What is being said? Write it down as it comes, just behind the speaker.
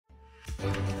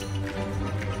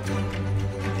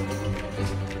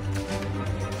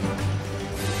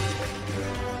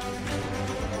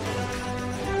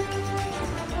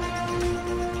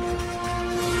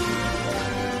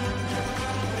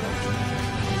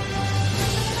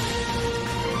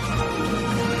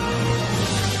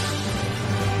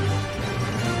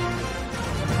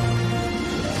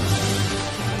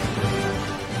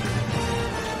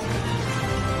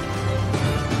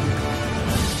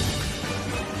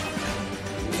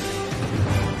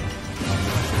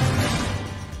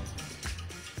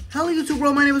Hello YouTube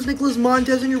world, my name is Nicholas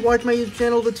Montez and you're watching my YouTube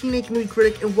channel, The Teenage Movie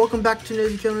Critic, and welcome back to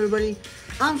another channel, everybody.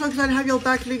 I'm so excited to have y'all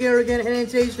back together again, and in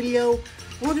today's video,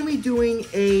 we're going to be doing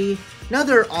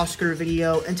another Oscar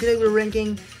video, and today we're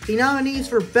ranking the nominees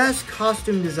for Best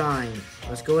Costume Design.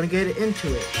 Let's go and get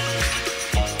into it.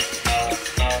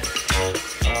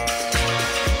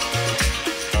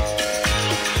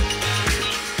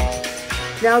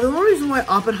 Now, the only reason why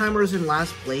Oppenheimer is in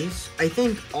last place, I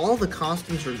think all the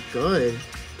costumes are good,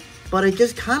 but it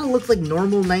just kind of looks like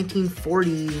normal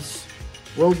 1940s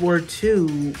World War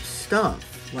II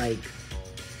stuff. Like,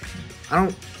 I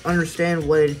don't understand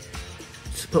why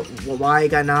it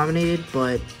got nominated,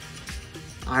 but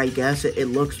I guess it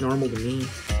looks normal to me.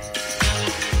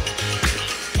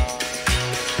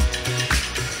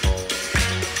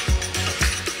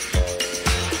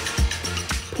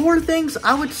 Poor Things,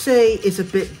 I would say, is a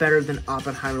bit better than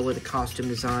Oppenheimer with the costume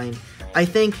design. I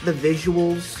think the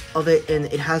visuals of it, and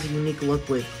it has a unique look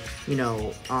with, you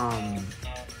know, and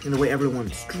the way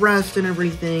everyone's dressed and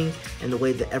everything, and the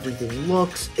way that everything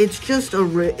looks. It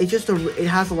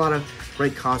has a lot of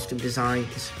great costume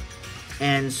designs,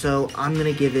 and so I'm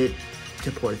gonna give it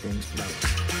to Poor Things for that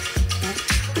one.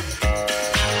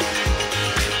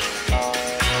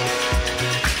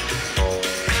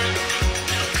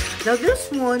 Now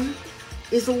this one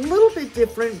is a little bit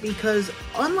different because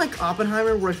unlike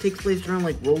Oppenheimer, where it takes place during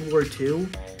like World War II,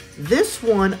 this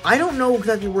one, I don't know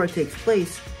exactly where it takes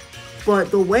place, but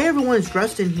the way everyone is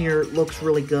dressed in here looks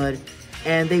really good,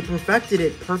 and they perfected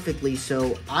it perfectly,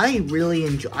 so I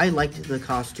liked the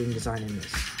costume design in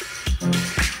this.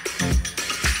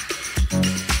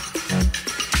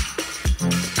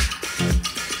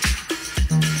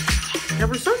 Now,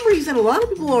 for some reason, a lot of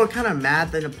people are kind of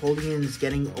mad that Napoleon's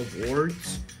getting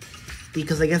awards,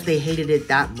 because I guess they hated it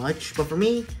that much. But for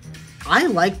me, I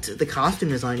liked the costume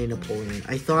design in Napoleon.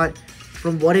 I thought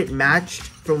from what it matched,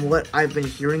 from what I've been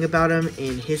hearing about him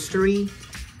in history,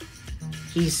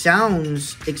 he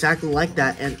sounds exactly like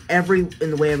that. And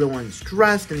in the way everyone's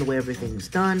dressed and the way everything's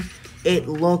done, it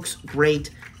looks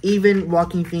great. Even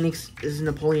Joaquin Phoenix's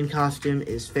Napoleon costume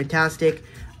is fantastic.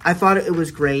 I thought it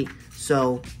was great.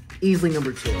 So easily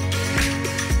number 2.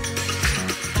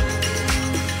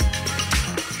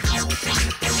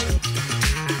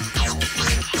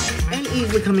 And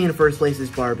easily coming in first place is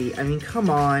Barbie. I mean, come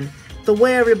on. The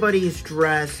way everybody is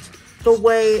dressed, the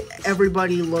way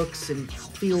everybody looks and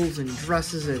feels and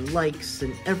dresses and likes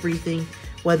and everything,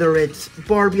 whether it's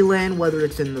Barbie Land, whether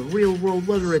it's in the real world,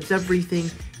 whether it's everything,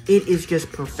 it is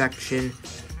just perfection.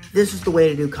 This is the way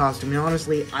to do costume, and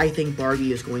honestly, I think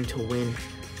Barbie is going to win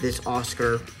this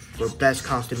Oscar for Best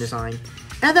Costume Design.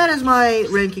 And that is my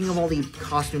ranking of all the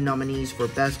costume nominees for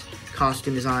Best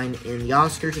Costume Design in the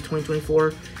Oscars of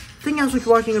 2024. Thank you guys for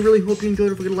watching. I really hope you enjoyed.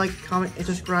 Don't forget to like, comment, and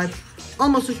subscribe. All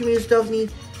my social media stuff me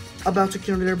about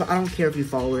security there, but I don't care if you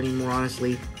follow it anymore,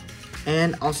 honestly.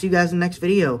 And I'll see you guys in the next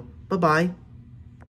video. Bye-bye.